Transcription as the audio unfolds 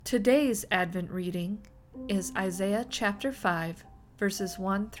Today's Advent reading is Isaiah chapter 5, verses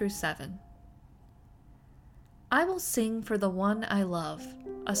 1 through 7. I will sing for the one I love,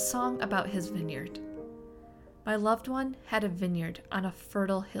 a song about his vineyard. My loved one had a vineyard on a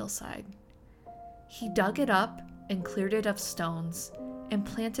fertile hillside. He dug it up and cleared it of stones and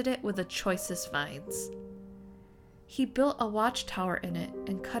planted it with the choicest vines. He built a watchtower in it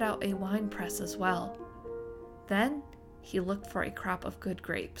and cut out a winepress as well. Then he looked for a crop of good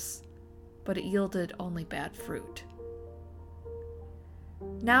grapes, but it yielded only bad fruit.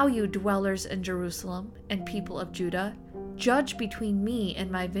 Now you dwellers in Jerusalem and people of Judah, judge between me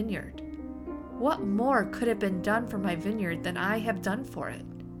and my vineyard. What more could have been done for my vineyard than I have done for it?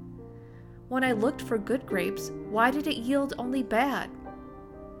 When I looked for good grapes, why did it yield only bad?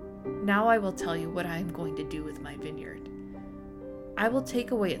 Now I will tell you what I am going to do with my vineyard. I will take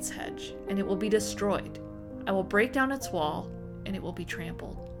away its hedge, and it will be destroyed. I will break down its wall, and it will be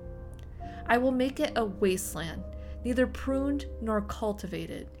trampled. I will make it a wasteland, neither pruned nor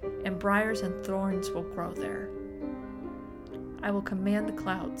cultivated, and briars and thorns will grow there. I will command the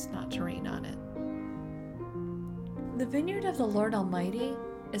clouds not to rain on it. The vineyard of the Lord Almighty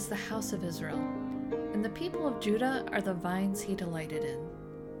is the house of Israel, and the people of Judah are the vines he delighted in.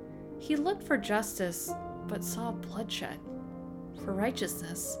 He looked for justice, but saw bloodshed, for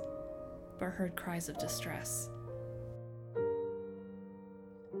righteousness, but heard cries of distress.